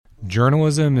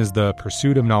Journalism is the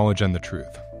pursuit of knowledge and the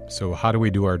truth. So how do we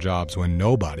do our jobs when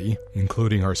nobody,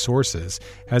 including our sources,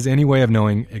 has any way of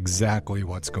knowing exactly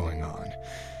what's going on?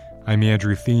 I'm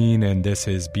Andrew Thien, and this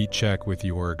is Beat Check with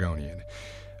The Oregonian.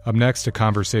 Up next, a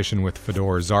conversation with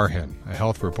Fedor Zarhin, a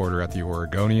health reporter at The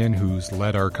Oregonian who's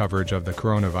led our coverage of the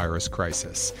coronavirus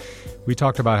crisis. We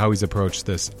talked about how he's approached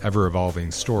this ever-evolving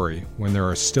story when there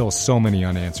are still so many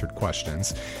unanswered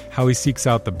questions, how he seeks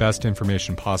out the best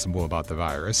information possible about the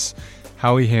virus,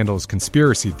 how he handles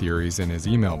conspiracy theories in his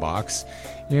email box,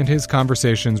 and his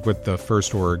conversations with the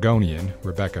first Oregonian,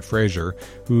 Rebecca Fraser,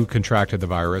 who contracted the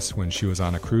virus when she was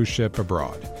on a cruise ship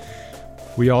abroad.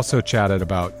 We also chatted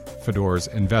about Fedor's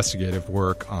investigative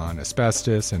work on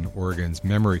asbestos and Oregon's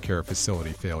memory care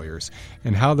facility failures,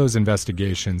 and how those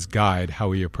investigations guide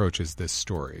how he approaches this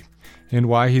story, and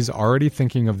why he's already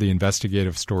thinking of the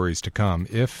investigative stories to come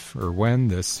if or when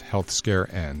this health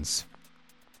scare ends.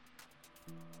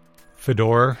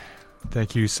 Fedor,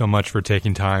 thank you so much for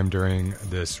taking time during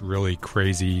this really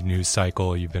crazy news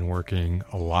cycle. You've been working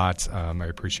a lot. I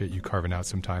appreciate you carving out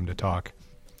some time to talk.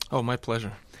 Oh, my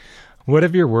pleasure. What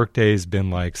have your work days been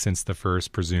like since the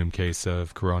first presumed case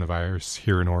of coronavirus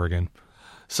here in Oregon?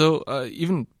 So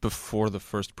even before the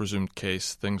first presumed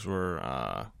case, things were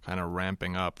kind of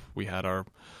ramping up. We had the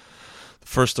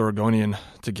first Oregonian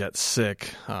to get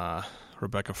sick,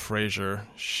 Rebecca Fraser.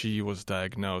 She was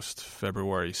diagnosed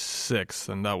February 6th,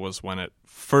 and that was when it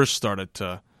first started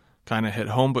to kind of hit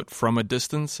home, but from a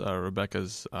distance.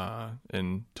 Rebecca's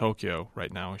in Tokyo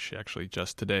right now. She actually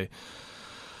just today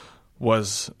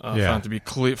was found to be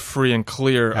free and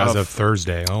clear. As of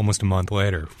Thursday, almost a month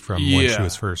later from when she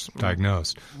was first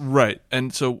diagnosed. Right.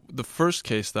 And so the first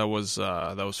case, that was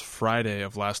Friday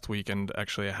of last week, and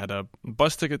actually I had a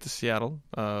bus ticket to Seattle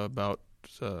about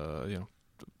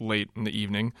late in the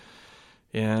evening.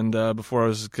 And before I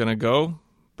was going to go,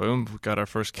 boom, we got our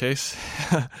first case.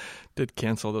 Did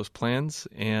cancel those plans,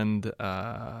 and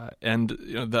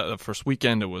the first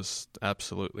weekend it was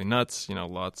absolutely nuts.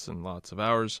 Lots and lots of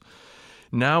hours.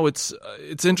 Now it's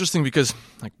interesting because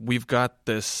we've got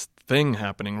this thing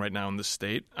happening right now in the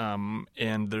state,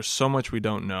 and there's so much we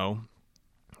don't know,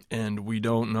 and we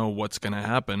don't know what's going to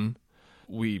happen.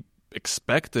 We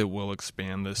expect it will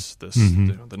expand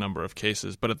the number of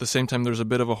cases, but at the same time, there's a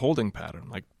bit of a holding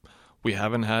pattern. We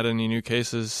haven't had any new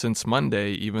cases since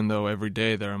Monday, even though every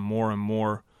day there are more and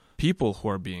more people who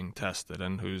are being tested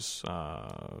and whose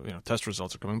test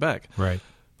results are coming back. Right.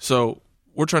 So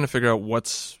we're trying to figure out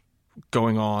what's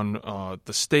going on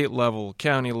the state level,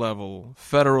 county level,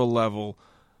 federal level.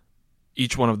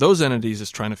 Each one of those entities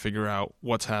is trying to figure out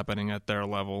what's happening at their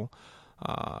level.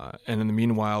 And in the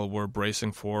meanwhile, we're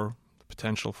bracing for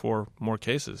potential for more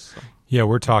cases. So. Yeah,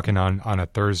 we're talking on a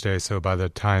Thursday, so by the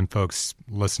time folks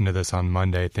listen to this on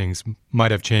Monday, things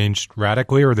might have changed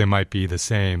radically or they might be the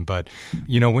same. But,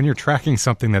 when you're tracking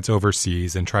something that's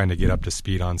overseas and trying to get up to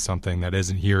speed on something that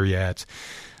isn't here yet,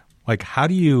 how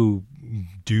do you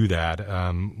do that?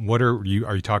 Are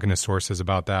you talking to sources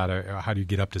about that? How do you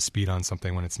get up to speed on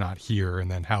something when it's not here?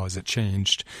 And then how has it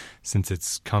changed since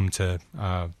it's come to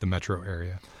the metro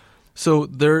area? So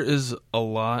there is a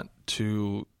lot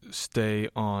to stay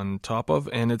on top of,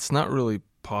 and it's not really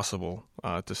possible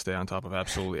to stay on top of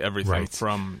absolutely everything, right,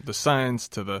 from the science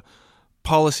to the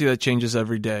policy that changes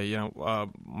every day.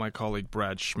 My colleague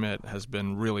Brad Schmidt has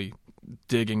been really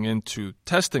digging into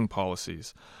testing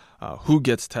policies, who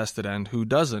gets tested and who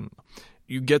doesn't.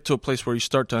 You get to a place where you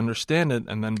start to understand it,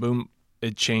 and then boom,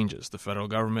 it changes. The federal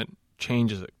government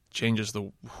changes it. Changes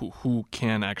the who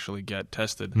can actually get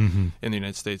tested in the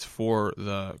United States for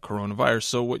the coronavirus.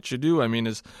 So what you do,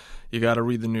 is you got to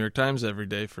read the New York Times every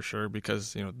day for sure,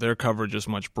 because their coverage is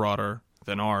much broader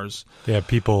than ours. They have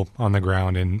people on the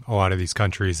ground in a lot of these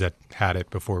countries that had it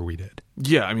before we did.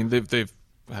 Yeah, they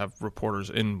have reporters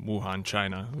in Wuhan,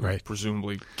 China, who right,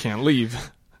 presumably can't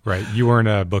leave. Right. You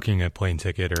weren't booking a plane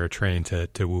ticket or a train to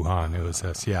Wuhan. It was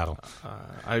Seattle.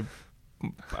 I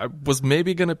was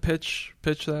maybe going to pitch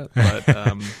that, but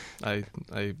I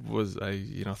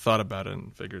thought about it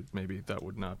and figured maybe that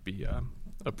would not be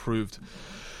approved.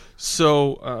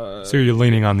 So you're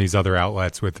leaning on these other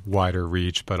outlets with wider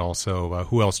reach, but also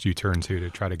who else do you turn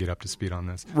to try to get up to speed on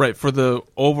this? Right. For the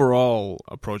overall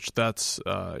approach, that's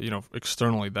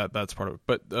externally that's part of it.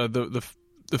 But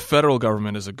the federal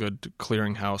government is a good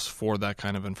clearinghouse for that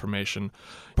kind of information.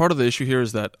 Part of the issue here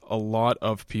is that a lot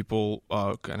of people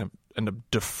kind of end up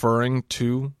deferring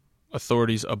to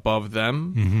authorities above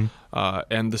them,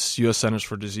 and the U.S. Centers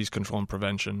for Disease Control and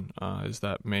Prevention is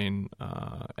that main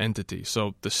entity.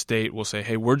 So the state will say,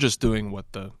 hey, we're just doing what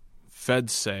the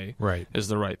feds say is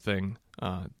the right thing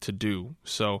to do.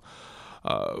 So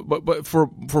But for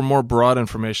more broad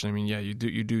information, I mean, yeah, you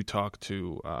do talk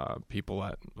to people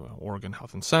at Oregon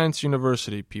Health and Science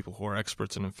University, people who are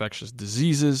experts in infectious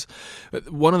diseases.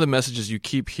 One of the messages you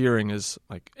keep hearing is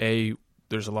like, A,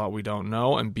 there's a lot we don't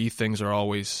know, and B, things are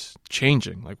always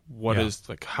changing. Like,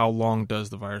 how long does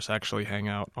the virus actually hang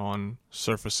out on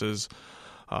surfaces?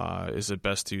 Is it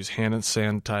best to use hand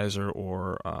sanitizer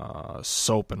or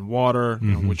soap and water,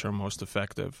 which are most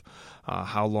effective?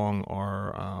 How long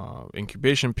are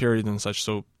incubation period and such?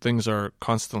 So things are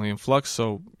constantly in flux.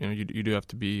 So you do have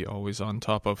to be always on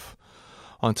top of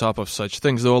such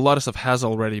things. Though a lot of stuff has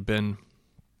already been,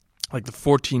 like the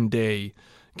 14-day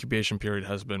incubation period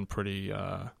has been pretty.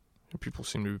 People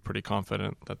seem to be pretty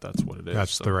confident that that's what it is.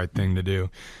 That's the right thing to do.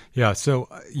 Yeah. So,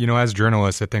 as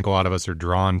journalists, I think a lot of us are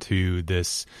drawn to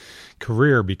this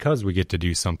career because we get to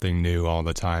do something new all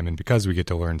the time and because we get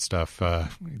to learn stuff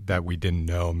that we didn't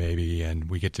know maybe, and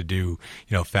we get to do,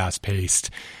 fast-paced,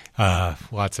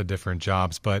 lots of different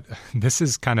jobs. But this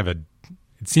is kind of it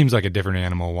seems like a different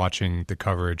animal watching the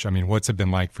coverage. I mean, what's it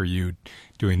been like for you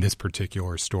doing this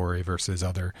particular story versus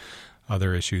other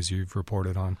issues you've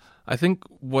reported on? I think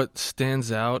what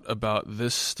stands out about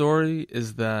this story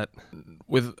is that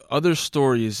with other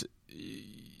stories,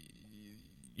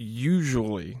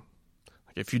 usually,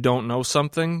 if you don't know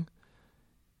something,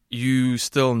 you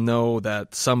still know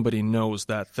that somebody knows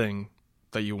that thing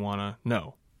that you want to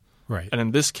know. Right. And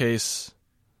in this case,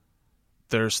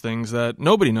 there's things that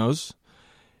nobody knows.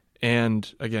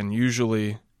 And again,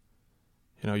 usually,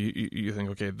 you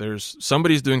think, okay, there's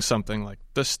somebody's doing something like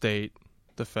the state,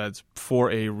 the feds, for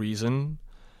a reason,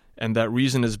 and that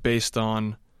reason is based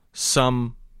on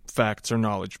some facts or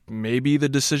knowledge. Maybe the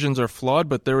decisions are flawed,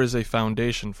 but there is a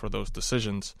foundation for those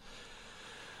decisions.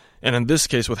 And in this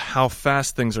case, with how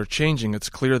fast things are changing, it's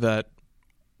clear that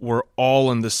we're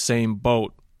all in the same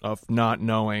boat of not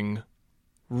knowing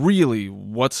really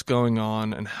what's going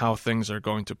on and how things are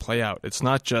going to play out. It's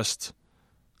not just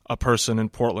a person in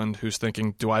Portland who's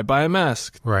thinking, do I buy a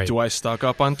mask? Right. Do I stock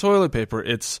up on toilet paper?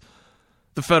 It's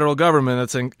the federal government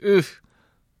that's saying,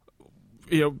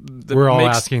 we're all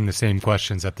asking the same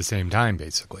questions at the same time,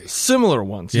 basically. Similar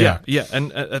ones, yeah.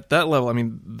 And at that level, I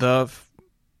mean, the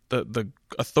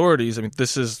authorities, I mean,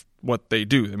 this is what they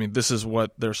do. I mean, this is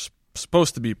what they're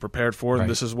supposed to be prepared for, and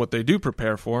this is what they do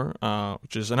prepare for,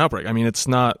 which is an outbreak. I mean, it's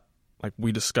not like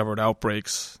we discovered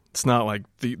outbreaks. It's not like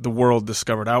the world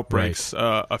discovered outbreaks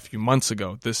a few months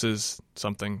ago. This is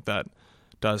something that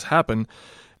does happen.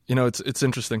 It's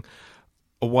interesting.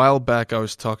 A while back, I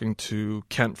was talking to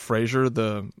Kent Frazier,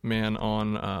 the man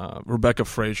on Rebecca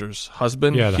Frazier's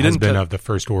husband. Yeah, the husband of the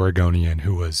first Oregonian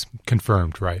who was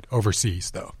confirmed, right?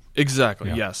 Overseas, though.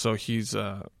 Exactly, yeah. So he's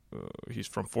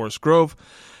from Forest Grove.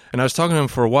 And I was talking to him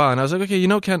for a while, and I was like,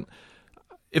 okay, Kent,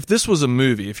 if this was a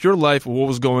movie, if your life, what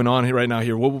was going on here right now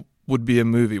here, what would be a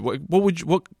movie?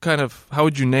 How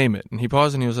would you name it? And he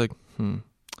paused and he was like,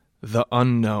 The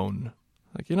Unknown.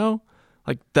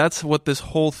 Like, that's what this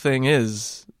whole thing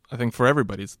is, I think, for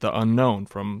everybody. It's the unknown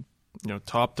from,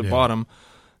 top to bottom.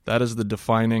 That is the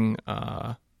defining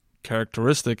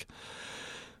characteristic.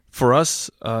 For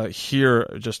us here,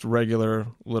 just regular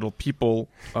little people,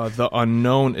 the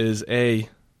unknown is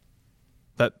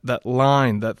that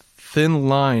line, that thin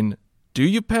line. Do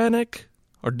you panic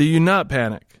or do you not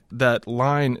panic? That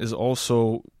line is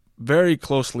also very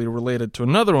closely related to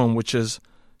another one, which is,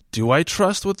 do I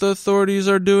trust what the authorities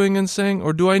are doing and saying,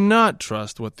 or do I not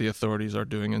trust what the authorities are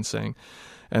doing and saying?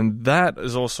 And that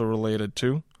is also related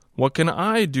to, what can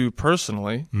I do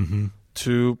personally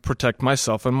to protect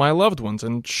myself and my loved ones?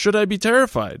 And should I be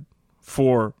terrified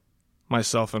for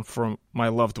myself and for my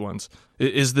loved ones?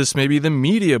 Is this maybe the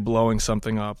media blowing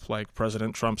something up, like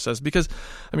President Trump says? Because,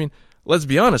 I mean, let's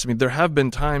be honest. I mean, there have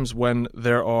been times when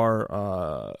there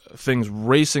are things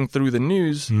racing through the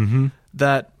news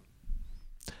that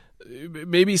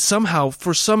maybe somehow,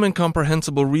 for some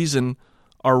incomprehensible reason,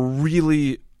 are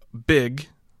really big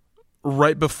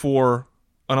right before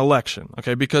an election,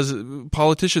 okay? Because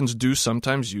politicians do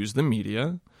sometimes use the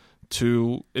media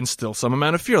to instill some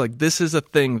amount of fear. Like, this is a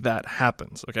thing that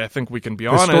happens, okay? I think we can be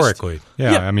honest. Historically,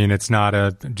 yeah. I mean, it's not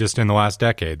just in the last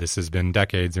decade. This has been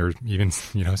decades or even,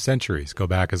 centuries. Go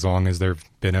back as long as there've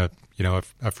been a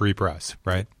free press,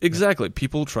 right? Exactly.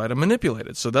 People try to manipulate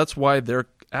it. So that's why they're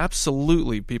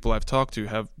absolutely, people I've talked to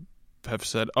have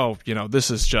said,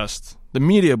 this is just the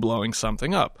media blowing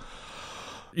something up.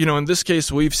 In this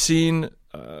case, we've seen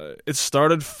it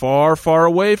started far, far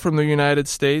away from the United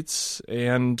States,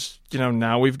 and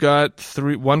now we've got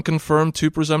 1 confirmed, 2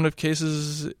 presumptive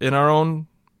cases in our own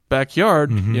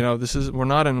backyard. We're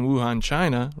not in Wuhan,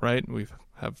 China, right? We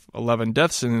have 11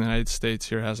 deaths in the United States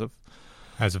here as of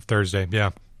As of Thursday, yeah.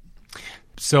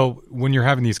 So when you're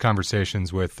having these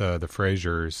conversations with the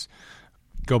Frasers,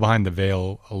 go behind the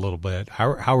veil a little bit.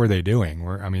 How are they doing?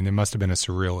 I mean, it must have been a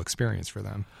surreal experience for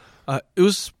them. It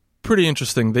was pretty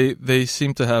interesting. They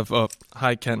seem to have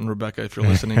hi Kent and Rebecca, if you're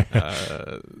listening.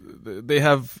 They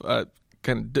have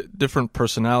kind of different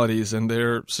personalities, and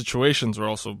their situations were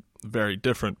also very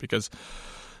different because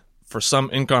for some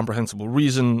incomprehensible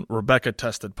reason, Rebecca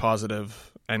tested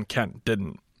positive and Kent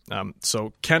didn't.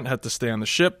 So Kent had to stay on the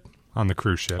ship. On the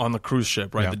cruise ship. On the cruise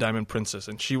ship, right, Yeah. the Diamond Princess,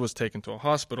 and she was taken to a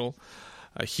hospital.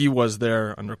 He was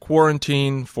there under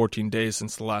quarantine, 14 days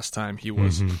since the last time he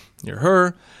was near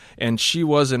her, and she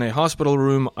was in a hospital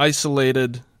room,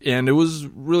 isolated, and it was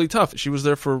really tough. She was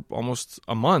there for almost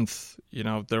a month.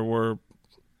 There were...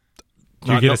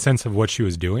 Do you get a sense of what she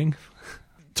was doing?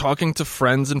 Talking to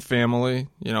friends and family,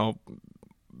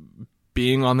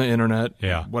 being on the internet,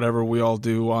 Yeah. whatever we all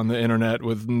do on the internet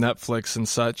with Netflix and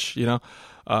such,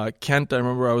 Kent, I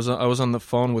remember I was on the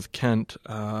phone with Kent,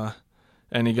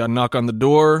 and he got a knock on the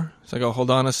door. So I go,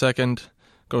 hold on a second.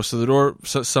 Goes to the door.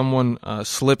 So someone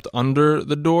slipped under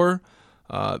the door.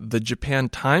 The Japan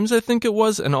Times, I think it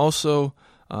was, and also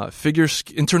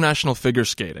International Figure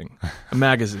Skating, a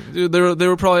magazine. They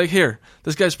were probably like, here,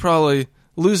 this guy's probably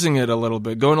losing it a little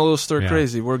bit, going a little stir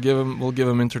crazy. We'll give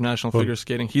him International Figure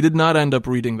Skating. He did not end up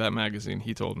reading that magazine,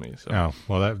 he told me. So. Oh,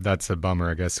 well, that's a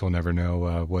bummer. I guess we'll never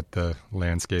know what the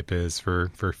landscape is for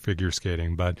figure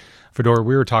skating. But Fedor,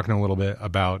 we were talking a little bit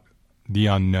about the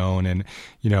unknown, and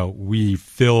we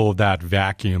fill that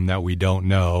vacuum that we don't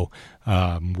know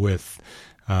with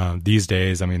these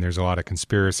days. I mean, there's a lot of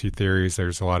conspiracy theories.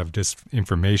 There's a lot of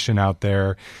disinformation out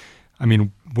there. I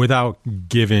mean, without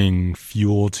giving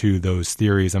fuel to those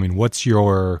theories, I mean, what's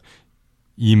your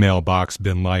email box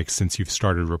been like since you've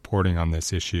started reporting on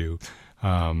this issue?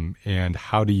 And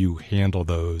how do you handle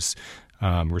those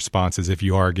responses if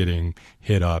you are getting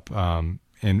hit up? And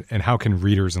how can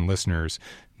readers and listeners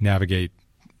navigate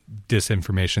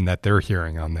disinformation that they're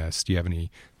hearing on this? Do you have any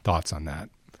thoughts on that?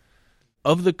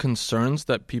 Of the concerns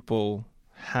that people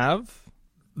have,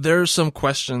 there are some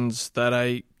questions that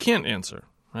I can't answer,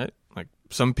 right? Like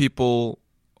some people,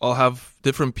 I'll have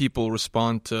different people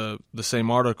respond to the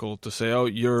same article to say, oh,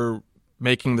 you're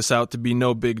making this out to be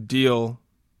no big deal,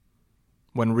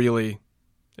 when really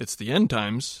it's the end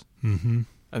times. Mm-hmm.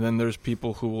 And then there's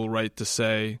people who will write to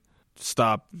say,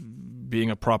 stop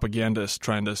being a propagandist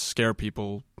trying to scare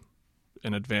people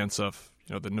in advance of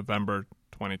the November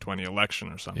 2020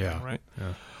 election or something, right?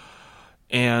 Yeah.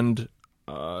 And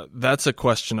that's a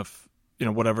question of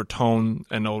whatever tone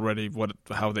and already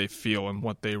how they feel and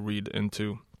what they read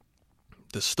into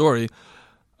the story.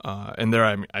 And there,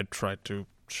 I try to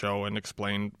show and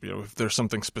explain, if there's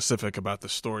something specific about the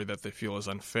story that they feel is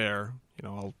unfair,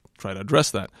 I'll try to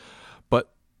address that.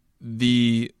 But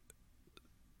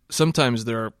sometimes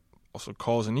there are also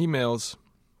calls and emails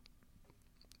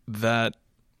that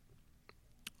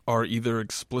are either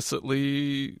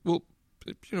explicitly,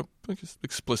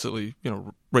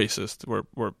 racist,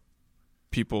 where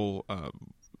people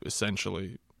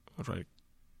essentially try to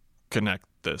connect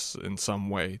this in some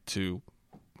way to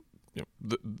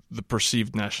the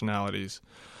perceived nationalities,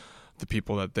 the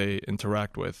people that they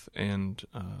interact with, and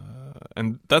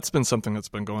that's been something that's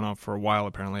been going on for a while.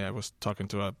 Apparently, I was talking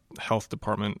to a health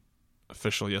department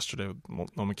official yesterday with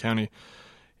Multnomah County,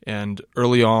 and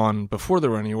early on, before there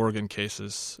were any Oregon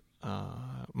cases,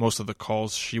 most of the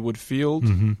calls she would field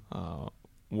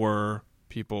were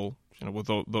people with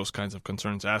those kinds of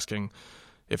concerns, asking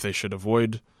if they should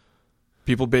avoid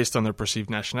people based on their perceived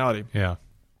nationality. Yeah.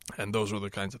 And those were the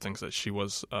kinds of things that she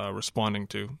was responding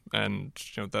to, and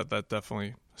that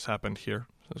definitely has happened here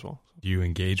as well. Do you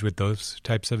engage with those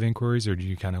types of inquiries, or do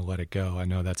you kind of let it go? I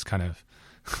know that's kind of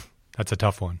that's a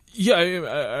tough one. Yeah,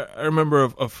 I remember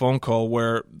a phone call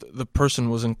where the person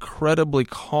was incredibly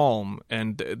calm,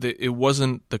 and it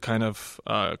wasn't the kind of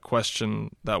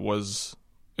question that was.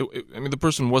 The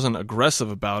person wasn't aggressive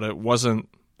about it. Wasn't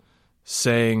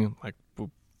saying like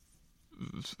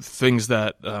things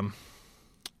that.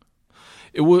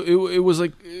 It was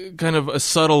like kind of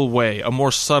a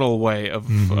more subtle way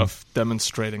of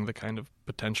demonstrating the kind of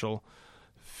potential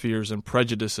fears and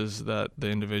prejudices that the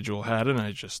individual had, and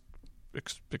I just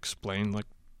explained like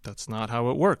that's not how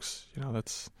it works.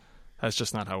 That's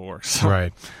just not how it works.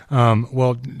 Right.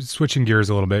 Well, switching gears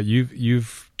a little bit,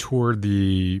 you've toured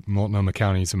the Multnomah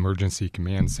County's Emergency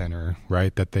Command Center,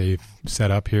 right? That they've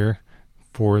set up here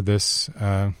for this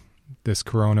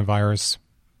coronavirus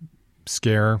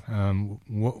scare.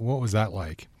 What was that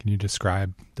like? Can you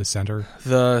describe the center?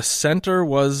 The center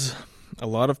was a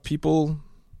lot of people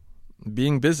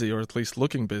being busy, or at least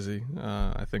looking busy.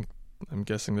 I'm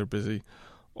guessing they're busy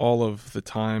all of the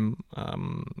time.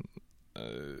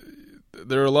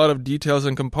 There are a lot of details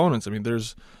and components. I mean,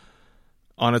 there's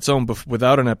on its own,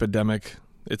 without an epidemic,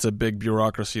 it's a big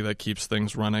bureaucracy that keeps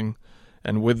things running.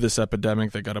 And with this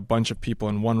epidemic, they got a bunch of people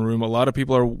in one room. A lot of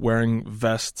people are wearing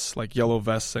vests, like yellow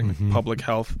vests, saying public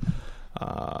health.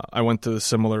 I went to a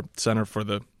similar center for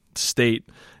the state,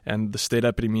 and the state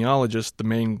epidemiologist,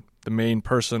 the main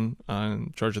person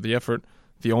in charge of the effort,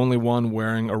 the only one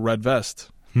wearing a red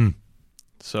vest.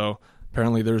 So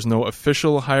apparently there's no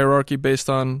official hierarchy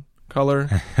based on color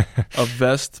of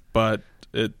vest, but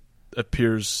it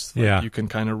appears like you can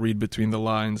kind of read between the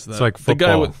lines that it's like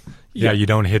football. You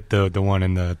don't hit the one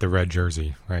in the red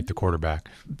jersey, right? The quarterback.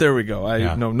 There we go.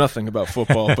 I know nothing about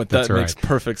football, but that makes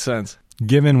perfect sense.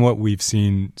 Given what we've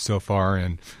seen so far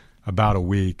in about a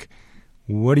week,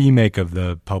 what do you make of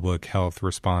the public health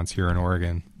response here in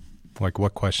Oregon? Like,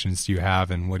 what questions do you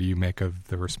have, and what do you make of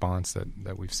the response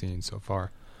that we've seen so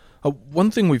far?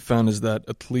 One thing we found is that,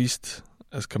 at least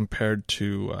as compared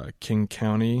to King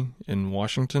County in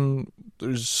Washington,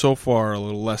 there's so far a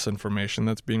little less information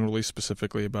that's being released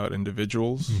specifically about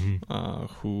individuals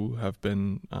who have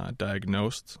been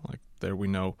diagnosed. Like, there we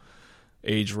know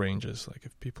age ranges, like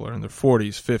if people are in their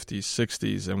 40s, 50s,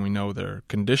 60s, and we know their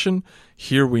condition.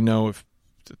 Here we know if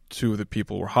two of the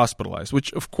people were hospitalized,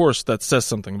 which, of course, that says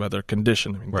something about their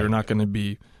condition. I mean, they're not going to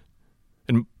be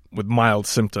with mild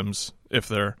symptoms if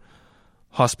they're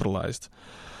hospitalized.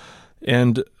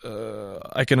 And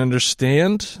I can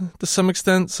understand, to some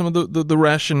extent, some of the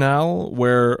rationale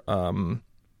where,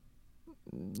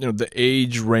 the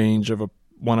age range of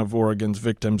one of Oregon's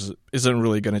victims isn't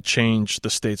really going to change the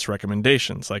state's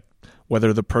recommendations. Like,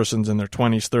 whether the person's in their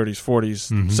 20s, 30s,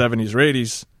 40s, 70s, or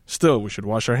 80s, still, we should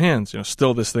wash our hands.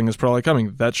 Still, this thing is probably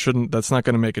coming. That's not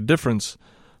going to make a difference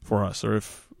for us. Or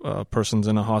if a person's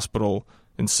in a hospital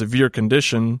in severe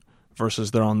condition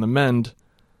versus they're on the mend,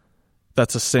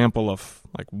 that's a sample of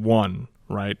like one,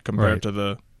 right? Compared to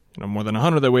the more than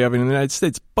 100 that we have in the United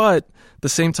States. But at the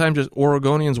same time, just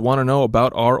Oregonians want to know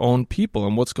about our own people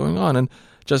and what's going on. And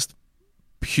just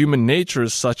human nature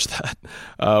is such that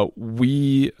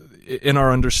we, in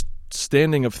our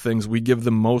understanding of things, we give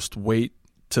the most weight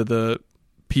to the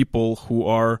people who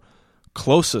are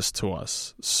closest to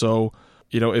us. So,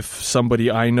 if somebody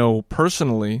I know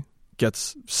personally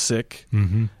gets sick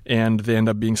and they end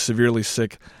up being severely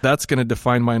sick, that's going to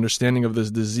define my understanding of this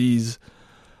disease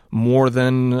more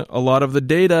than a lot of the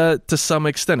data to some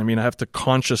extent. I mean, I have to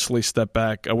consciously step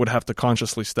back. I would have to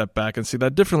consciously step back and see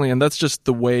that differently, and that's just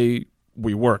the way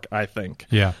we work, I think.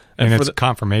 Yeah, and it's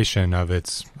confirmation of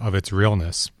its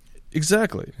realness.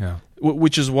 Exactly. Yeah.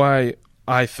 Which is why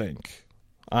I think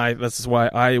that's why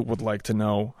I would like to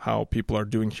know how people are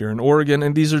doing here in Oregon.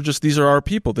 And these are our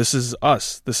people. This is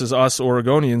us. This is us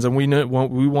Oregonians, and we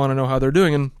want to know how they're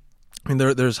doing. And I mean,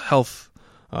 there's health,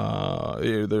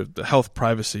 the health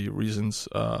privacy reasons,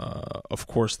 of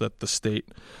course, that the state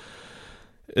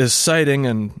is citing,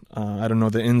 and I don't know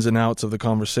the ins and outs of the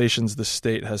conversations the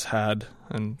state has had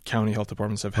and county health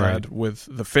departments have had with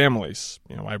the families.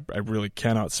 I really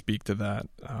cannot speak to that.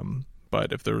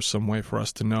 But if there was some way for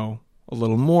us to know a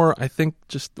little more, I think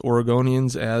just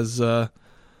Oregonians as the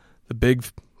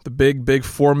big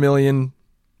 4 million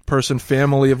person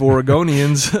family of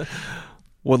Oregonians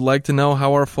would like to know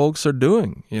how our folks are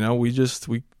doing. We just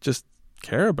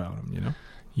care about them.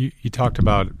 You talked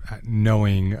about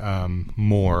knowing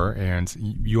more, and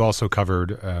you also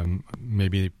covered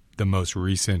maybe the most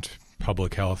recent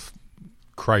public health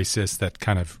crisis that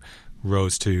kind of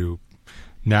rose to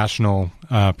national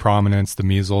prominence, the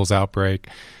measles outbreak.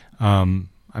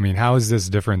 I mean, how is this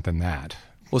different than that?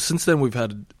 Well, since then we've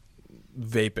had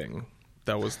vaping.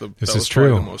 That was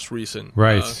true. The most recent,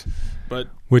 right? But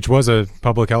which was a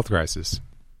public health crisis.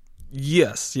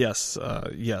 Yes.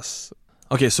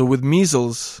 Okay, so with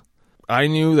measles, I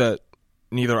knew that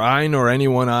neither I nor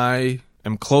anyone I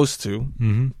am close to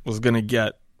was going to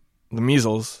get the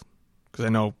measles because I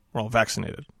know we're all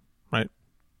vaccinated, right?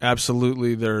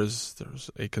 Absolutely, there's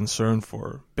a concern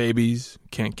for babies who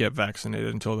can't get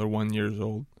vaccinated until they're 1 year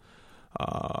old.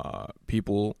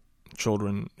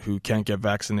 Children who can't get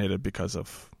vaccinated because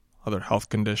of other health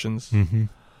conditions,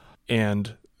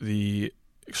 and the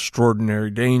extraordinary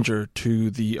danger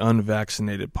to the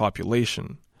unvaccinated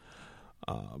population.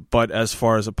 But as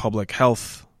far as a public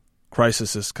health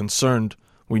crisis is concerned,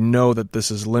 we know that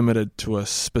this is limited to a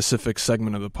specific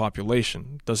segment of the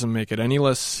population. Doesn't make it any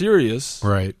less serious.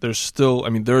 Right. There's still,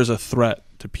 there is a threat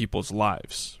to people's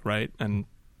lives, right? And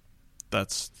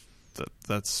that's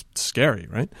that's scary,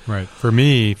 right? Right. For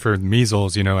me, for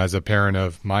measles, as a parent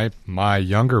of my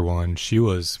younger one, she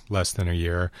was less than a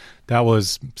year. That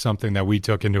was something that we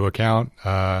took into account.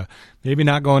 Maybe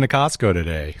not going to Costco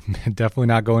today. Definitely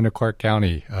not going to Clark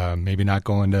County. Maybe not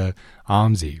going to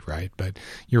OMSI, right? But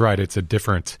you're right. It's a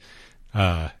different,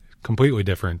 completely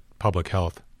different public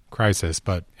health crisis.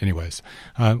 But anyways,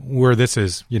 where this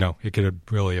is, it could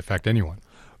really affect anyone.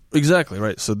 Exactly,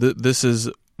 right. So this is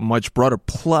much broader.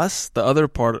 Plus, the other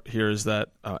part here is that,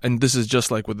 and this is just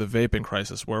like with the vaping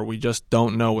crisis, where we just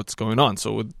don't know what's going on.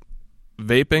 So with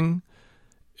vaping,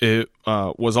 it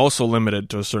was also limited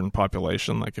to a certain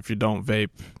population. Like if you don't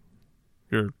vape,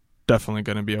 you're definitely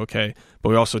going to be okay. But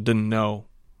we also didn't know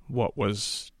what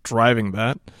was driving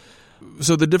that.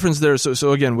 So the difference there,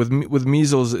 so again, with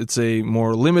measles, it's a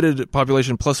more limited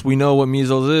population. Plus, we know what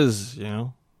measles is.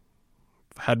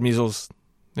 Had measles in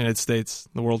the United States,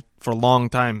 the world for a long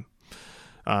time.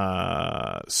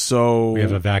 So we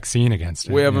have a vaccine against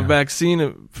it. We have a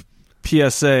vaccine.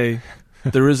 PSA,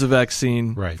 there is a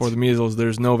vaccine right. for the measles.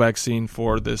 There's no vaccine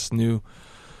for this new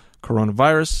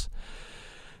coronavirus.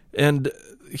 And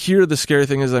here the scary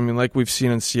thing is, like we've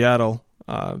seen in Seattle,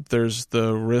 there's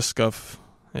the risk of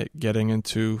it getting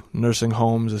into nursing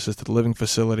homes, assisted living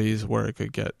facilities, where it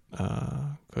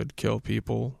could kill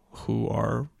people who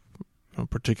are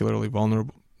particularly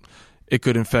vulnerable. It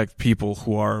could infect people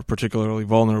who are particularly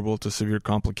vulnerable to severe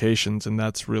complications, and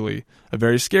that's really a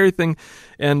very scary thing.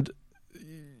 And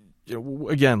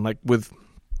again, like with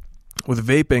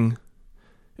vaping,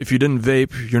 if you didn't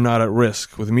vape, you're not at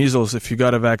risk. With measles, if you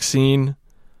got a vaccine,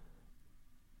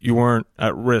 you weren't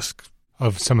at risk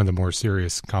of some of the more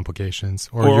serious complications,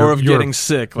 or of getting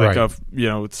sick. Like right.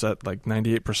 It's at like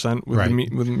 98% with right.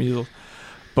 with measles.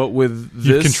 But with this,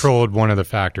 you've controlled one of the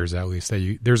factors, at least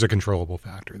there's a controllable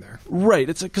factor there, right?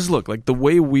 It's because look, like the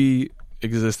way we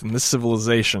exist in this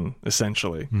civilization,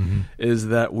 essentially, is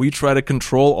that we try to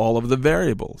control all of the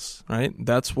variables, right?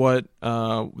 That's what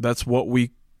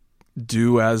we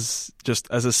do as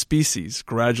a species.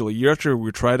 Gradually, year after year,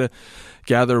 we try to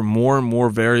gather more and more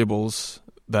variables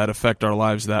that affect our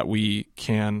lives that we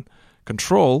can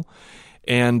control,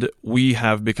 and we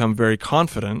have become very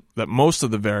confident that most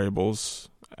of the variables,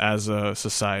 as a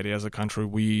society, as a country,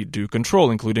 we do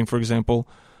control, including, for example,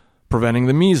 preventing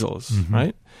the measles,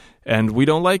 right? And we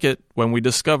don't like it when we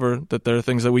discover that there are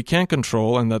things that we can't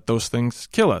control and that those things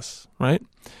kill us, right?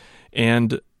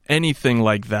 And anything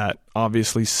like that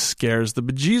obviously scares the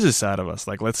bejesus out of us.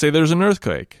 Like, let's say there's an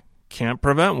earthquake. Can't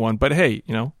prevent one, but hey,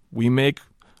 we make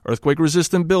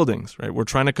earthquake-resistant buildings, right? We're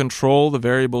trying to control the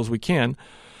variables we can.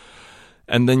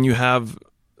 And then you have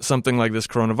something like this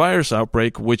coronavirus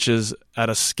outbreak, which is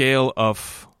at a scale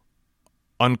of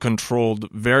uncontrolled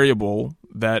variable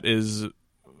that is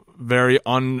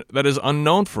that is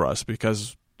unknown for us,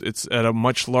 because it's at a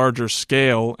much larger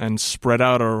scale and spread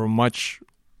out over a much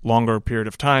longer period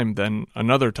of time than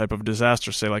another type of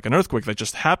disaster, say like an earthquake that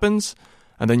just happens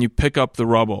and then you pick up the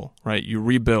rubble, right? You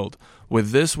rebuild.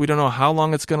 With this, we don't know how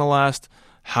long it's going to last,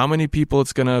 how many people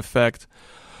it's going to affect,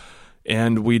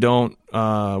 and we don't.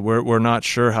 We're not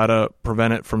sure how to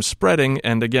prevent it from spreading.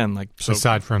 And again,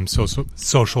 aside from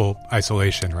social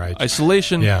isolation, right?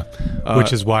 Isolation, yeah.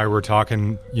 Which is why we're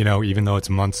talking. Even though it's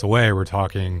months away, we're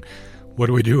talking. What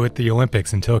do we do with the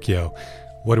Olympics in Tokyo?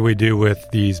 What do we do with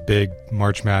these big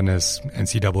March Madness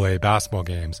NCAA basketball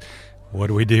games? What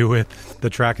do we do with the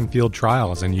track and field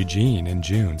trials in Eugene in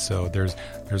June? So there's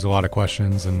a lot of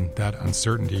questions, and that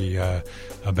uncertainty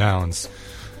abounds.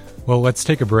 Well, let's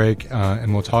take a break,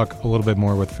 and we'll talk a little bit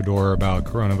more with Fedor about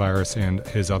coronavirus and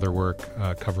his other work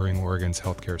covering Oregon's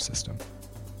healthcare system.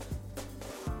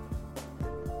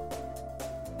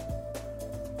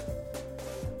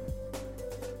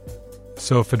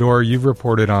 So, Fedor, you've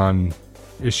reported on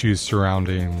issues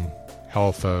surrounding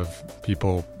health of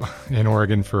people in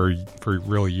Oregon for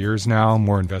real years now,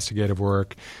 more investigative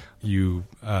work.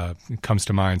 It comes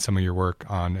to mind some of your work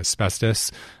on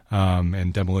asbestos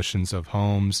and demolitions of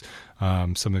homes,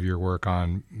 some of your work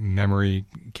on memory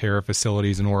care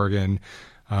facilities in Oregon.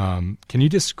 Can you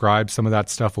describe some of that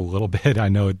stuff a little bit? I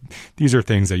know these are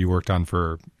things that you worked on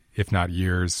for, if not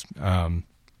years,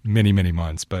 many, many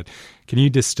months, but can you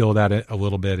distill that a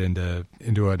little bit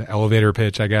into an elevator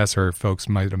pitch, I guess, or folks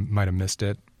might have missed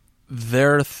it?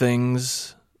 There are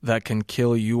things that can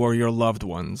kill you or your loved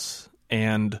ones,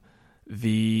 and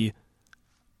the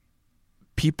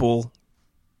people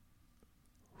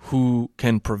who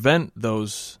can prevent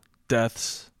those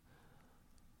deaths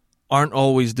aren't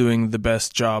always doing the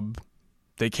best job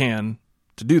they can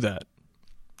to do that.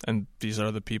 And these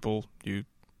are the people you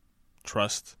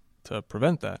trust to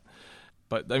prevent that.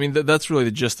 But I mean, that's really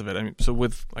the gist of it. I mean, so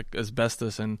with like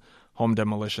asbestos and home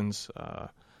demolitions,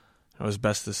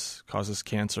 asbestos causes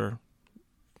cancer.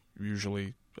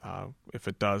 Usually, if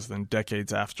it does, then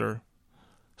decades after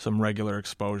some regular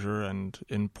exposure. And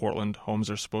in Portland, homes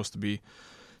are supposed to be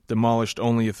demolished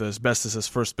only if the asbestos has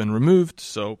first been removed.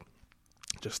 So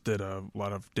just did a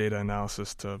lot of data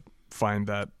analysis to find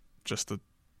that just a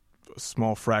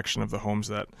small fraction of the homes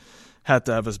that had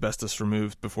to have asbestos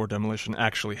removed before demolition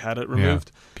actually had it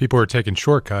removed. Yeah. People were taking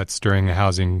shortcuts during a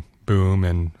housing boom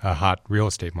and a hot real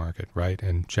estate market, right?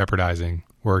 And jeopardizing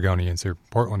Oregonians or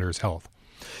Portlanders' health.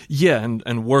 Yeah,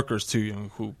 and workers too,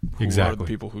 who exactly. are the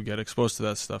people who get exposed to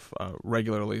that stuff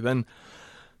regularly. Then,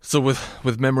 so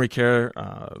with memory care,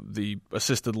 the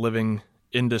assisted living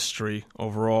industry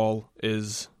overall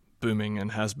is booming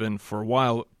and has been for a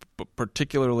while, but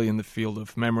particularly in the field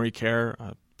of memory care,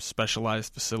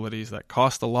 specialized facilities that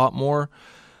cost a lot more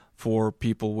for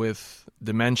people with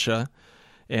dementia,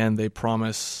 and they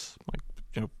promise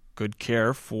good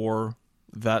care for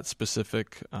that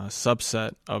specific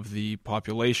subset of the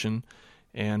population.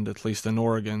 And at least in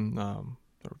Oregon,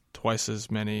 there are twice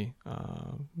as many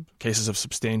cases of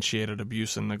substantiated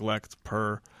abuse and neglect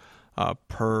per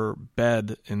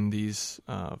bed in these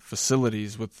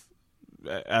facilities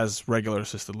as regular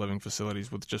assisted living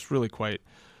facilities, with just really quite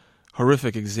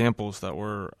horrific examples that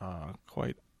were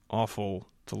quite awful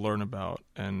to learn about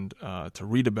and to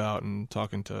read about, and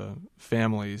talking to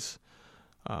families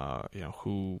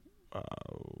who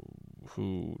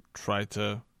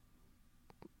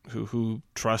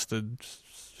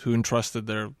entrusted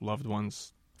their loved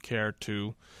ones' care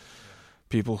to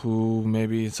people who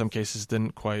maybe in some cases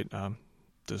didn't quite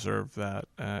deserve that.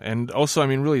 And also, I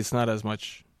mean, really, it's not as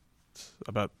much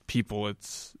about people;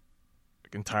 it's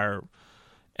like entire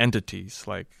entities,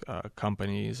 like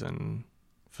companies and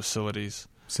facilities.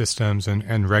 Systems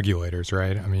and regulators,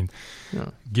 right? I mean, yeah.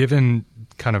 Given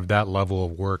kind of that level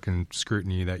of work and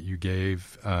scrutiny that you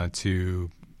gave to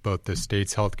both the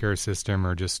state's healthcare system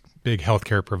or just big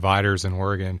healthcare providers in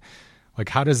Oregon, like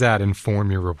how does that inform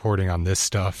your reporting on this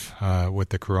stuff with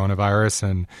the coronavirus?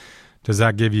 And does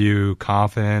that give you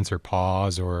confidence or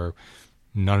pause or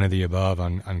none of the above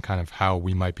on kind of how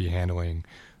we might be handling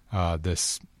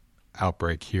this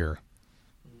outbreak here?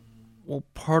 Well,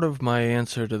 part of my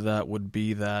answer to that would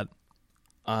be that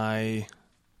I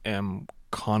am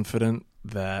confident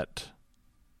that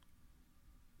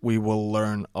we will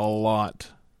learn a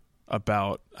lot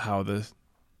about how the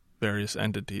various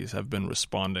entities have been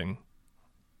responding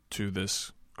to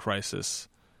this crisis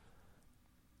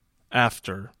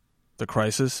after the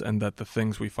crisis, and that the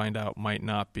things we find out might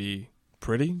not be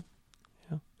pretty.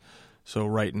 Yeah. So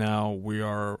right now we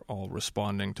are all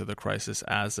responding to the crisis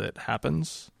as it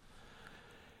happens.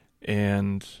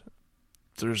 And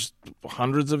there's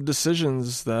hundreds of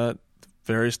decisions that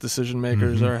various decision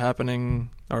makers are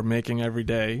making every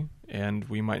day, and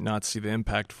we might not see the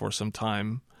impact for some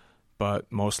time,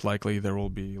 but most likely there will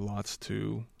be lots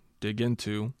to dig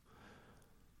into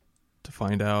to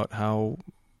find out how,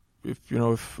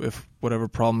 if whatever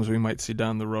problems we might see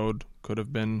down the road could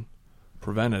have been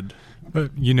prevented.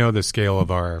 But the scale of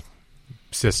our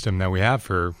system that we have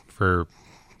for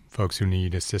folks who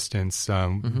need assistance,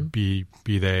 be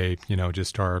they,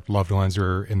 just our loved ones who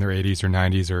are in their 80s or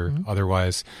 90s or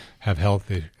otherwise have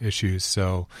health issues.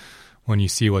 So when you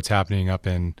see what's happening up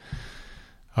in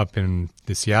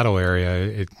the Seattle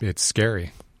area, it's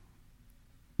scary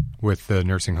with the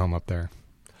nursing home up there.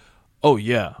 Oh,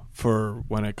 yeah, for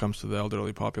when it comes to the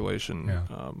elderly population,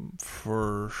 yeah.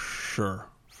 For sure.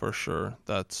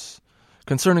 That's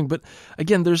concerning. But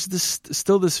again, there's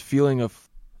still this feeling of,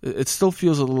 it still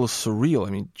feels a little surreal. I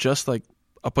mean, just like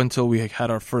up until we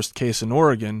had our first case in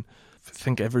Oregon, I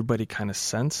think everybody kind of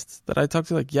sensed that I talked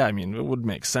to, like, yeah, I mean, it would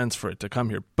make sense for it to come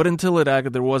here. But until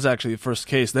there was actually the first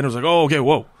case, then it was like, oh, okay,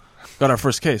 whoa, got our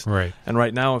first case. Right. And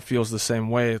right now it feels the same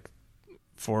way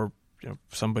for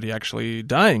somebody actually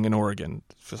dying in Oregon.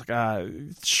 It feels like,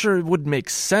 sure, it would make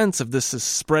sense if this is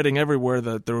spreading everywhere,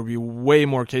 that there would be way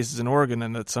more cases in Oregon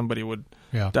and that somebody would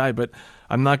die. But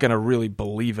I'm not going to really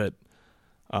believe it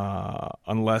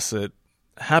unless it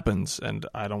happens. And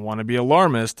I don't want to be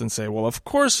alarmist and say, well, of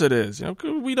course it is.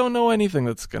 We don't know anything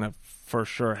that's going to for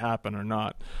sure happen or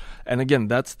not. And again,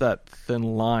 that's that thin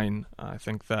line. I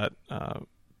think that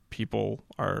people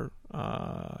are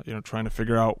trying to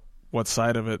figure out what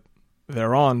side of it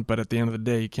they're on. But at the end of the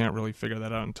day, you can't really figure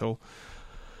that out until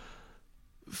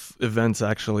events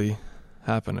actually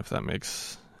happen, if that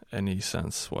makes any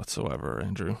sense whatsoever,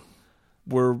 Andrew.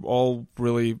 We're all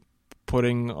really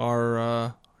putting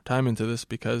our time into this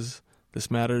because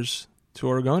this matters to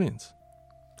Oregonians,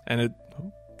 and it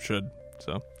should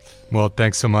So, well,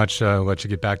 thanks so much. I'll let you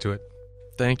get back to it.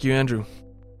 Thank you, Andrew.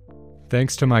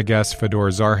 Thanks to my guest, Fedor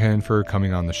Zarhan, for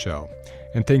coming on the show.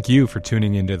 And thank you for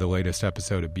tuning into the latest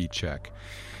episode of Beat Check.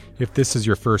 If this is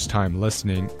your first time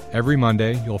listening, every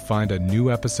Monday you'll find a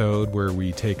new episode where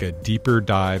we take a deeper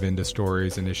dive into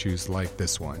stories and issues like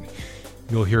this one.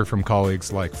 You'll hear from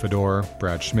colleagues like Fedor,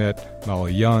 Brad Schmidt,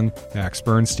 Molly Young, Max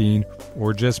Bernstein,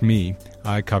 or just me.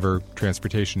 I cover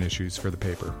transportation issues for the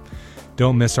paper.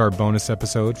 Don't miss our bonus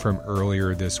episode from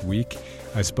earlier this week.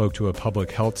 I spoke to a public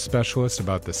health specialist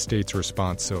about the state's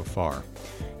response so far.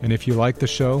 And if you like the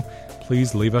show,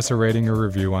 please leave us a rating or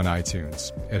review on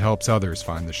iTunes. It helps others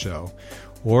find the show.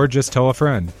 Or just tell a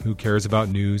friend who cares about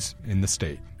news in the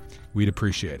state. We'd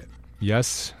appreciate it.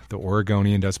 Yes, the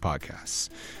Oregonian does podcasts.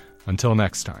 Until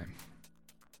next time.